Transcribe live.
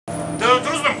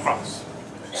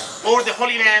or the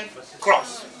Holy Land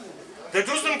cross. The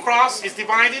Jerusalem cross is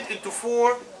divided into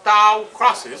 4 tau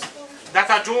crosses that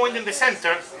are joined in the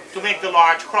center to make the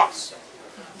large cross.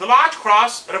 The large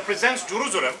cross represents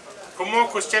Jerusalem from where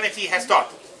Christianity has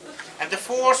started. And the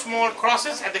 4 small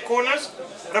crosses at the corners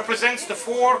represents the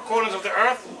 4 corners of the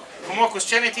earth from where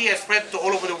Christianity has spread to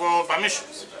all over the world by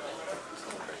missions.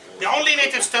 The only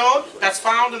native stone that's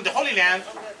found in the Holy Land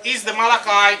is the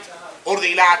Malachite or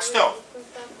the Elat stone.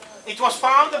 It was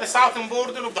found at the southern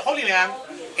border of the Holy Land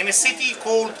in a city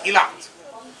called Elat.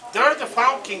 There they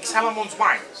found King Solomon's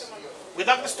mines. We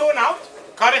dug the stone out,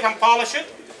 cut it and polish it.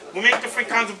 We make different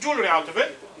kinds of jewelry out of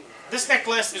it. This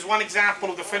necklace is one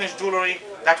example of the finished jewelry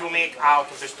that we make out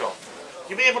of the stone.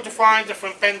 You'll be able to find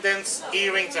different pendants,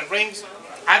 earrings and rings,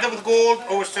 either with gold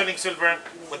or with sterling silver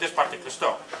with this particular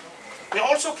stone. We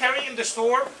also carry in the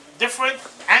store different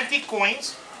antique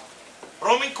coins,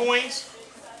 Roman coins,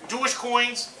 Jewish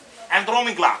coins, and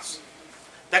Roman glass.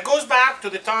 That goes back to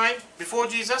the time before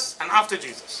Jesus and after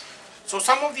Jesus. So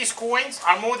some of these coins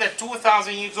are more than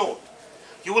 2,000 years old.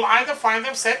 You will either find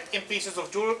them set in pieces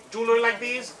of jewelry like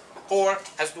these or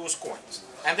as loose coins.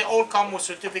 And they all come with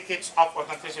certificates of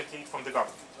authenticity from the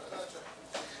government.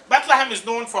 Bethlehem is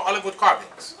known for olive wood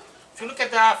carvings. If you look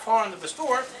at the far end of the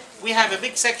store, we have a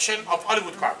big section of olive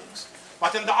wood carvings.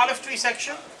 But in the olive tree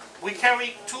section, we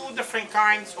carry 2 different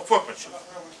kinds of workmanship.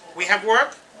 We have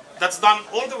work that's done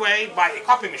all the way by a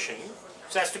copy machine,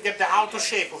 so as to get the outer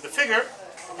shape of the figure,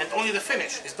 and only the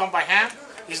finish is done by hand.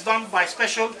 It's done by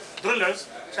special drillers,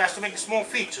 so as to make small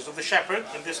features of the shepherd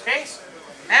in this case.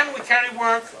 And we carry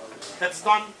work that's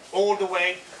done all the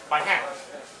way by hand,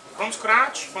 from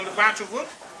scratch, from the branch of wood,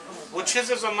 with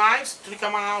scissors and knives to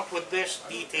come out with this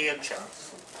detailed shape.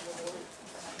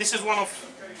 This is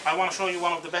I want to show you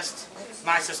one of the best,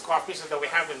 nicest carved pieces that we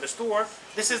have in the store.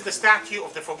 This is the statue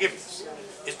of the forgiveness.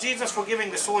 It's Jesus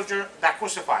forgiving the soldier that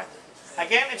crucified him.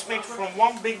 Again, it's made from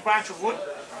one big branch of wood,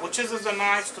 with scissors and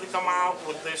knives to come out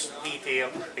with this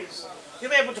detailed piece.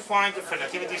 You'll be able to find different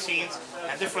nativity scenes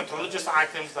and different religious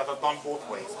items that are done both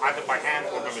ways, either by hand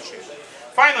or by machine.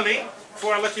 Finally,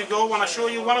 before I let you go, I want to show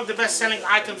you one of the best-selling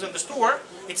items in the store.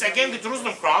 It's again the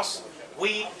Jerusalem cross.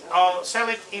 We sell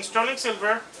it in sterling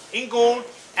silver, in gold,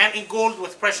 and in gold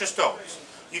with precious stones.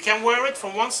 You can wear it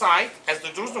from one side as the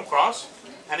Jerusalem cross,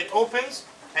 and it opens,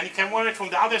 and you can wear it from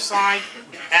the other side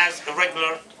as a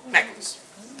regular necklace.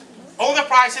 All the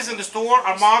prices in the store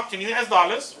are marked in US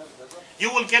dollars. You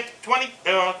will get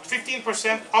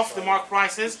 15% off the marked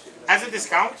prices as a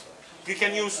discount. You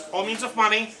can use all means of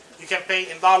money. You can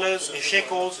pay in dollars, in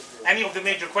shekels. Any of the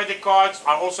major credit cards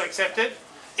are also accepted.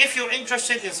 If you're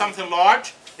interested in something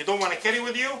large, you don't want to carry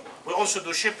with you, we also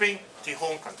do shipping to your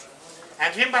home country.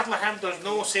 And here in Bethlehem, there's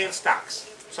no sales tax.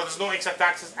 So there's no extra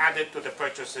taxes added to the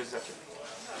purchases that you make.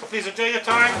 So please enjoy your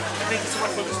time, and thank you so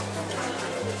much for listening.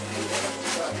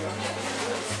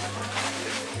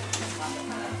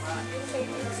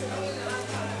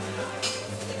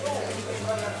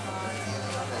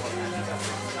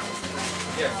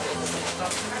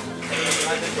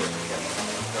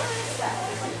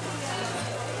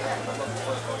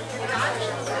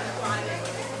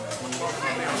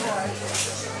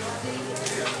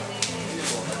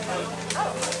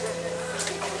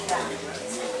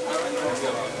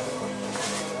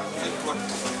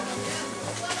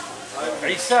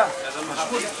 عيسى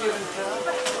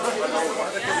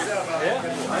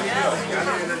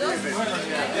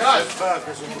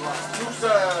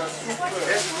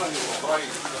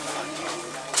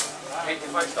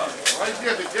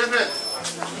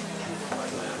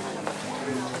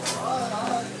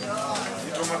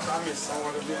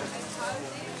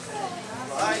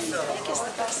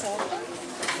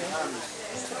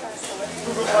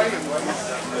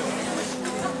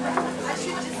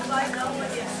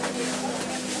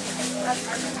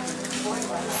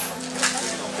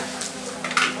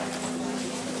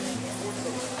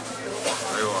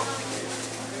ايوه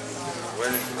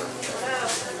وين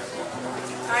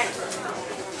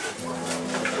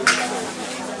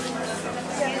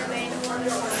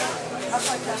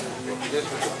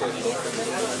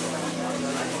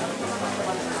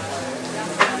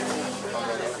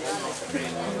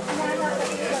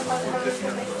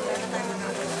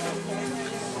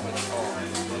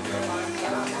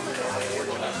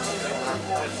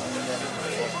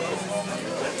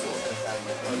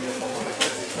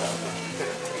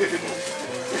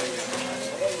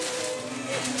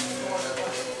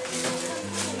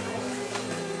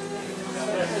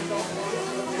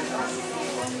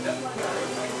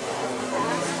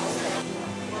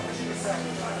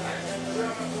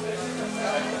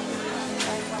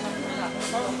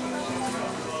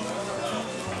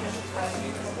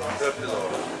Hi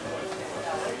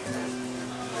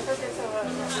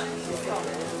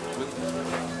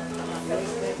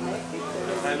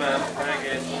ma'am,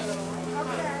 package.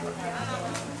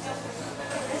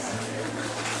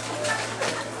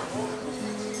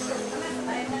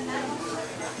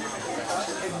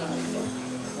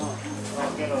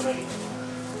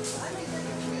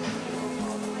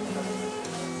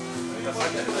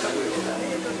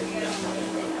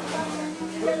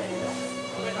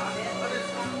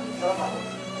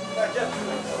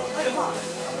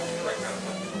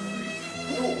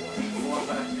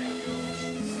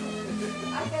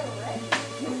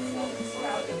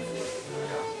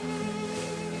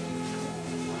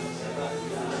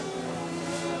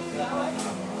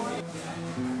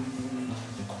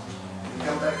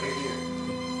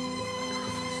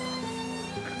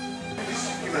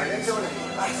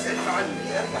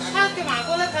 حالتي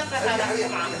معقولة تنتهي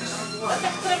معك لا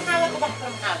تحترم حالك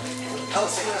وبحترم حالك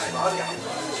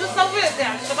شو سويت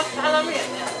يعني شبكت على مين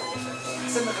يعني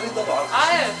احسن ما خليت طبعا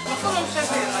ايش ما كلهم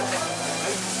شايفين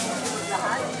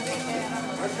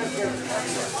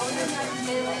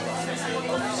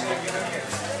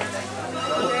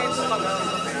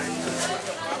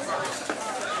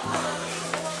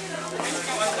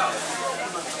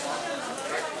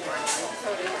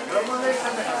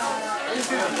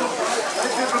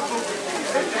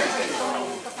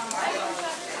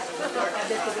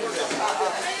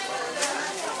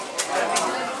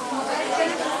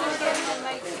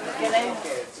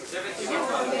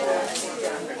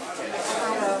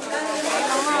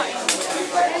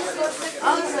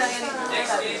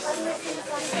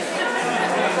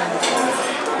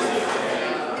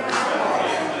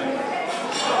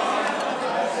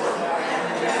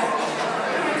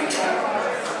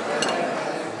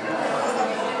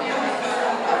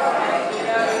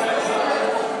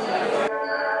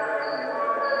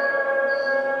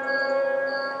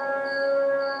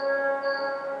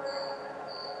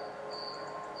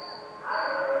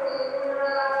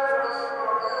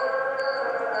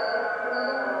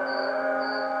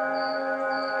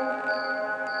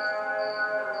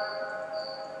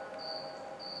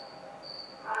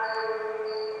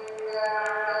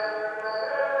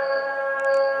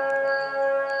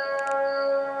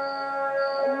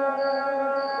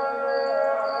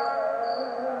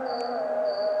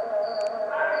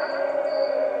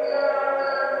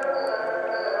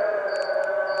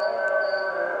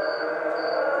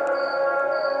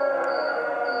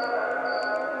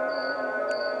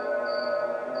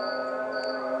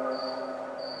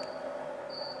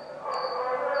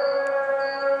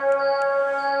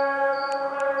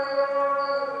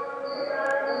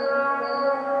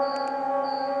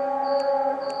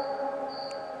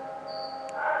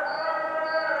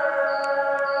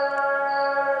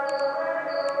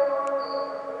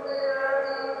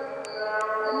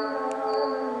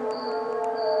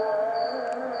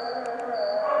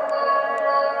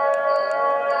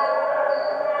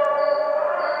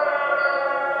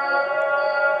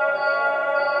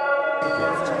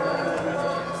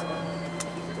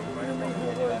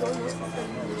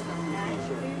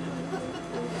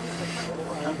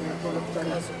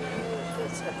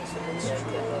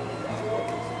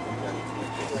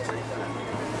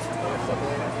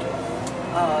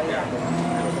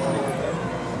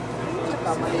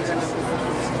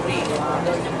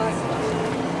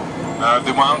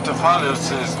The Mount of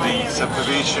Olives is the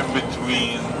separation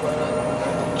between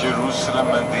Jerusalem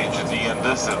and the Judean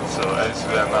desert. So as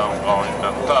we are now going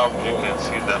on top, you can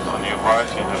see that on your right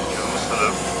you have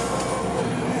Jerusalem,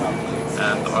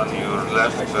 and on your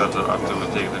left, further after we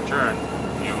take the turn,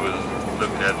 you will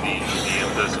look at the Judean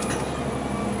desert.